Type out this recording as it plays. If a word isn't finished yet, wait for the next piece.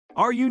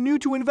Are you new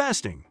to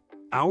investing?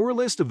 Our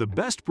list of the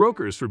best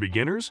brokers for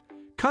beginners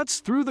cuts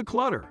through the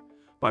clutter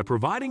by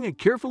providing a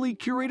carefully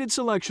curated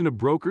selection of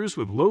brokers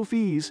with low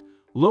fees,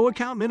 low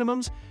account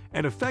minimums,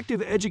 and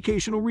effective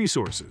educational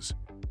resources.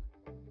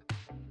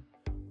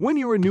 When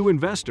you're a new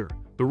investor,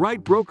 the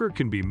right broker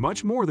can be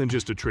much more than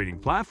just a trading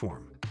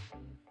platform.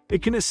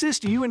 It can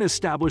assist you in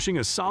establishing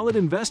a solid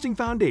investing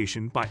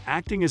foundation by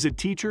acting as a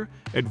teacher,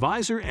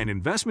 advisor, and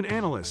investment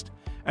analyst,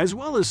 as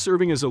well as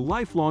serving as a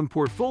lifelong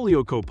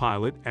portfolio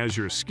co-pilot as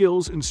your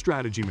skills and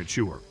strategy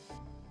mature.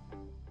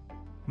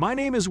 My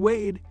name is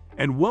Wade,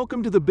 and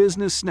welcome to the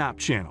Business Snap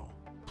channel.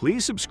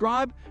 Please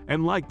subscribe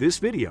and like this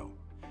video,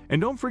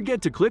 and don't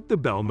forget to click the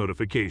bell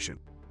notification.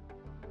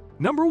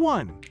 Number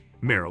 1.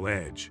 Merrill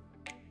Edge.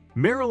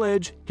 Merrill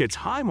Edge gets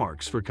high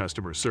marks for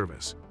customer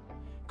service.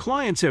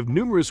 Clients have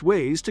numerous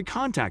ways to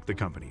contact the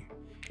company,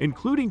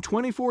 including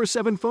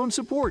 24/7 phone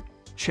support,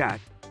 chat,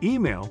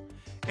 email,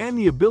 and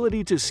the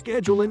ability to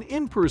schedule an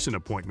in-person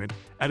appointment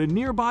at a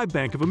nearby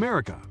Bank of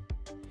America.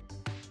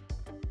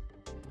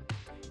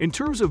 In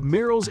terms of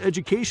Merrill's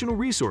educational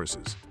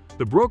resources,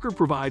 the broker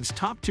provides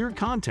top-tier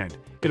content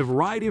in a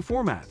variety of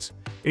formats,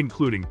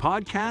 including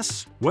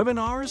podcasts,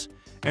 webinars,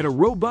 and a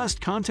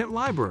robust content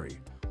library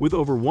with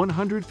over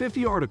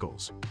 150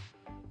 articles.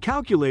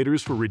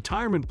 Calculators for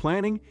retirement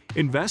planning,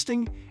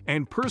 investing,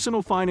 and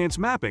personal finance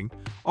mapping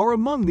are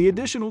among the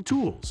additional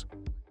tools.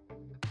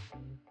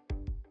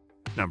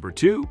 Number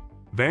 2.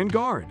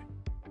 Vanguard.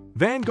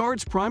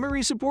 Vanguard's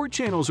primary support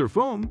channels are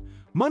phone,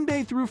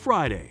 Monday through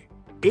Friday,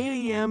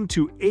 8 a.m.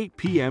 to 8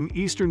 p.m.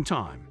 Eastern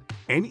Time,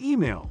 and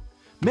email,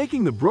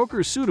 making the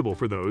broker suitable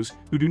for those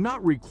who do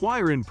not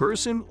require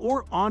in-person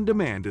or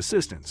on-demand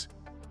assistance.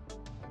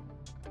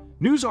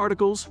 News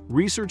articles,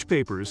 research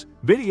papers,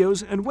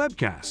 videos, and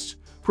webcasts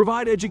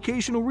provide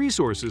educational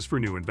resources for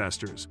new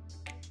investors.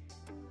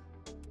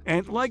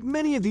 And like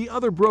many of the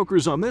other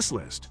brokers on this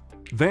list,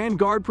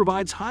 Vanguard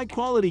provides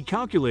high-quality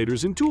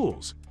calculators and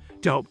tools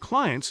to help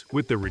clients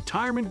with their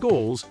retirement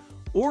goals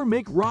or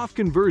make Roth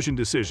conversion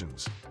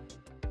decisions.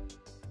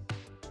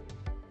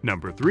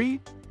 Number 3.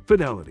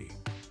 Fidelity.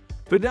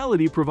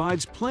 Fidelity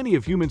provides plenty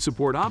of human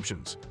support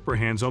options for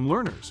hands-on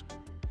learners.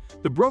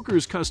 The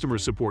broker's customer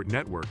support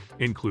network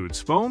includes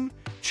phone,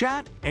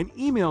 chat, and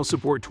email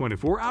support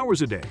 24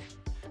 hours a day,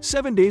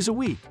 7 days a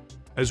week,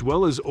 as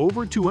well as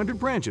over 200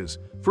 branches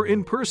for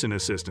in-person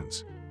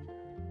assistance.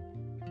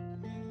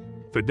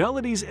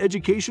 Fidelity's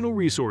educational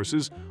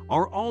resources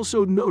are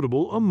also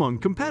notable among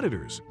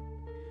competitors.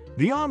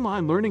 The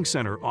Online Learning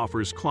Center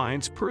offers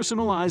clients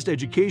personalized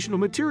educational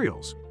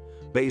materials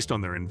based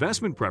on their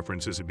investment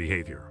preferences and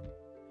behavior.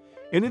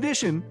 In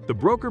addition, the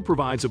broker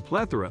provides a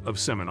plethora of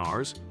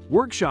seminars,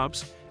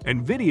 workshops,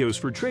 and videos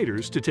for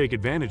traders to take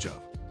advantage of.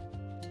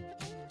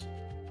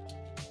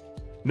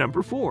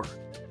 Number 4.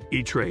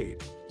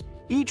 E-Trade.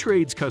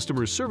 E-Trade's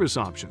customer service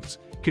options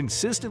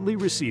consistently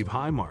receive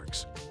high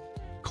marks.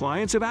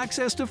 Clients have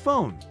access to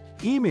phone,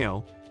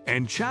 email,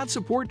 and chat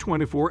support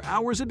 24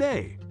 hours a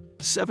day,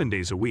 7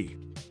 days a week.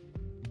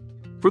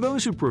 For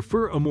those who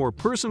prefer a more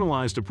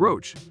personalized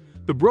approach,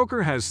 the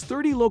broker has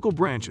 30 local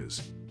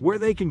branches where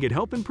they can get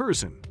help in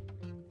person.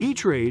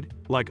 E-Trade,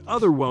 like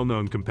other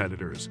well-known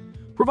competitors,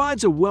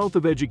 provides a wealth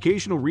of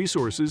educational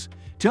resources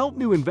to help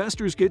new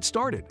investors get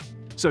started,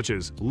 such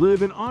as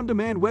live and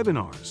on-demand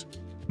webinars,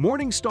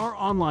 Morningstar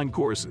online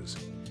courses,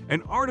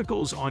 and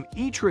articles on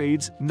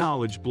E-Trade's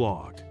knowledge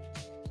blog.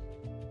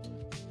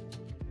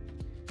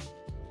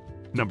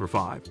 Number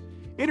 5.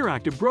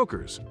 Interactive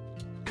Brokers.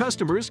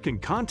 Customers can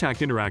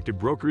contact Interactive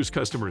Brokers'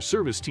 customer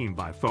service team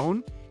by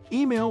phone,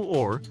 email,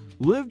 or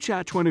live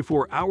chat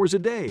 24 hours a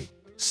day,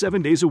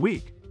 7 days a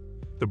week.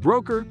 The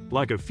broker,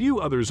 like a few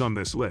others on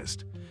this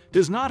list,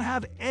 does not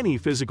have any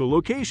physical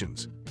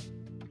locations.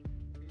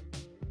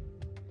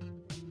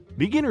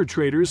 Beginner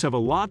traders have a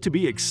lot to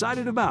be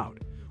excited about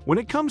when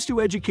it comes to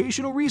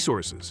educational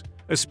resources,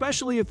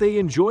 especially if they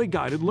enjoy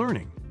guided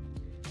learning.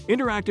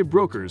 Interactive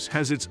Brokers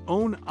has its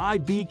own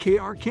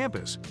IBKR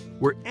campus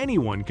where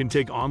anyone can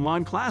take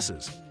online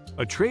classes,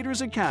 a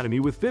trader's academy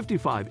with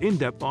 55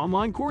 in-depth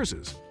online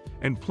courses,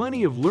 and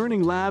plenty of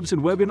learning labs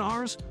and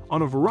webinars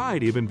on a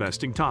variety of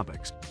investing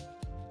topics.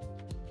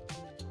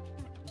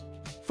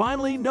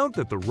 Finally, note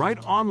that the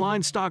right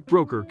online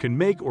stockbroker can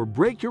make or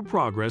break your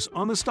progress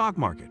on the stock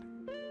market.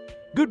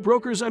 Good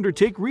brokers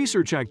undertake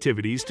research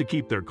activities to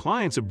keep their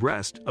clients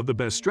abreast of the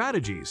best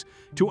strategies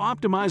to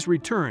optimize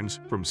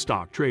returns from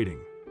stock trading.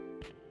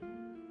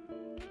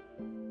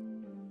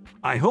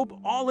 I hope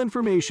all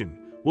information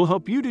will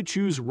help you to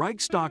choose right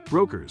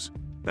stockbrokers.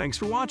 Thanks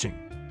for watching.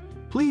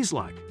 Please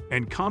like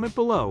and comment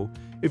below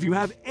if you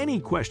have any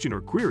question or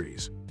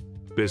queries.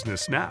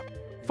 Business Snap,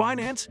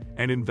 finance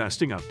and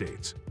investing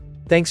updates.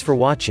 Thanks for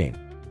watching.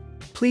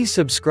 Please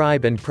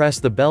subscribe and press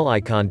the bell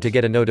icon to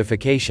get a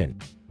notification.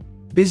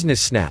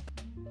 Business Snap.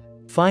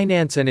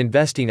 Finance and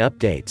investing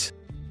updates.